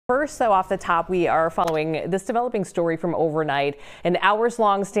First, though, off the top, we are following this developing story from overnight. An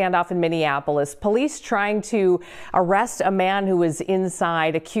hours-long standoff in Minneapolis. Police trying to arrest a man who was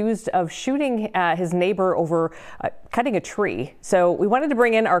inside, accused of shooting his neighbor over cutting a tree. So we wanted to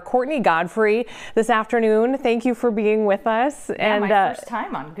bring in our Courtney Godfrey this afternoon. Thank you for being with us. Yeah, and my first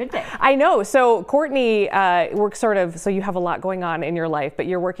time on Good Day. I know. So Courtney works so you have a lot going on in your life, but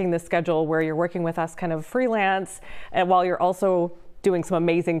you're working this schedule where you're working with us kind of freelance, and while you're also doing some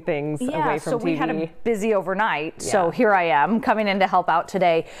amazing things away from TV. So we had a busy overnight. Yeah. So here I am coming in to help out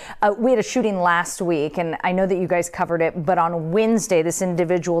today. We had a shooting last week, and I know that you guys covered it, but on Wednesday, this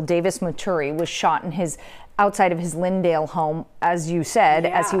individual, Davis Muturi, was shot in outside of his Lindale home, as you said,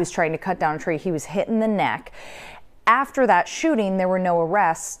 as he was trying to cut down a tree. He was hit in the neck. After that shooting, there were no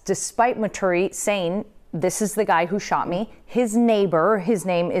arrests, despite Muturi saying, "This is the guy who shot me." His neighbor, his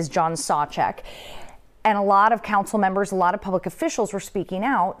name is John Sawchek. And a lot of council members, a lot of public officials were speaking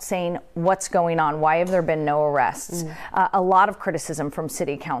out saying, what's going on? Why have there been no arrests? A lot of criticism from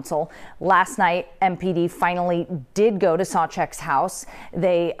city council. Last night, MPD finally did go to Sawchek's house.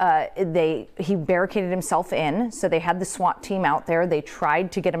 He barricaded himself in, so they had the SWAT team out there. They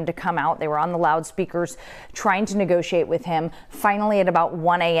tried to get him to come out. They were on the loudspeakers trying to negotiate with him. Finally, at about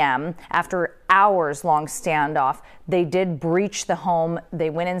 1 a.m., after hours-long standoff, they did breach the home. They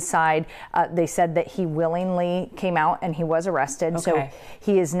went inside. They said that he willingly came out and he was arrested. Okay. So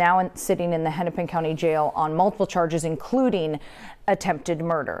he is now sitting in the Hennepin County Jail on multiple charges, including attempted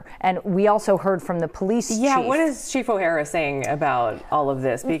murder. And we also heard from the police chief. Yeah, what is Chief O'Hara saying about all of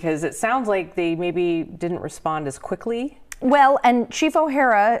this? Because it sounds like they maybe didn't respond as quickly. Well, and Chief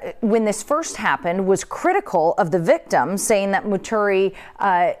O'Hara, when this first happened, was critical of the victim, saying that Muturi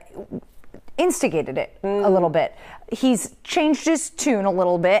instigated it a little bit. He's changed his tune a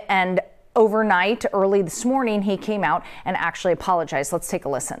little bit, and overnight, early this morning, he came out and actually apologized. Let's take a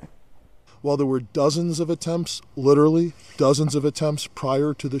listen. While there were dozens of attempts, literally dozens of attempts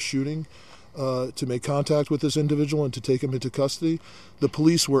prior to the shooting to make contact with this individual and to take him into custody, the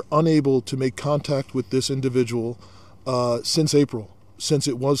police were unable to make contact with this individual since April, since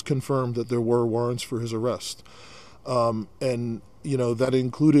it was confirmed that there were warrants for his arrest. And you know, that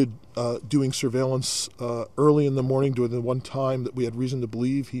included doing surveillance early in the morning during the one time that we had reason to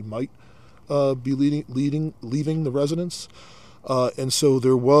believe he might be leaving the residence. And so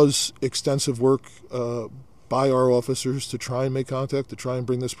there was extensive work by our officers to try and make contact, to try and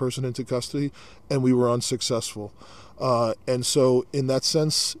bring this person into custody, and we were unsuccessful. And so in that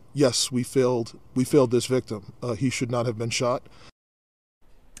sense, yes, we failed this victim. He should not have been shot.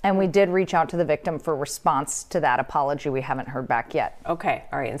 And we did reach out to the victim for response to that apology. We haven't heard back yet. Okay.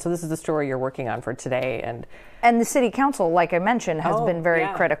 All right. And so this is the story you're working on for today. And the city council, like I mentioned, has been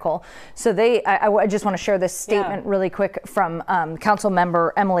very critical. So I just want to share this statement really quick from council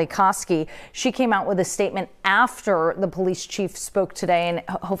member Emily Koski. She came out with a statement after the police chief spoke today, and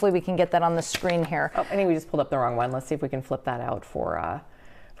hopefully we can get that on the screen here. Oh, I think we just pulled up the wrong one. Let's see if we can flip that out for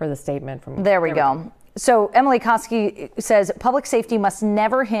the statement from. There we go. So Emily Koski says, public safety must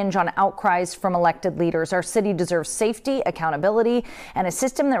never hinge on outcries from elected leaders. Our city deserves safety, accountability, and a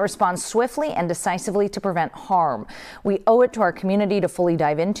system that responds swiftly and decisively to prevent harm. We owe it to our community to fully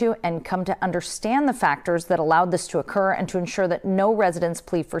dive into and come to understand the factors that allowed this to occur and to ensure that no resident's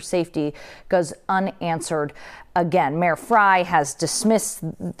plea for safety goes unanswered again. Mayor Fry has dismissed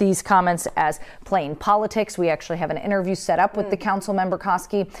these comments as playing politics. We actually have an interview set up with the council member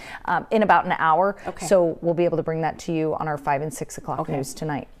Koski in about an hour. Okay. So we'll be able to bring that to you on our 5 and 6 o'clock news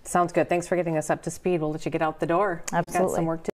tonight. Sounds good. Thanks for getting us up to speed. We'll let you get out the door. Absolutely. Got some work to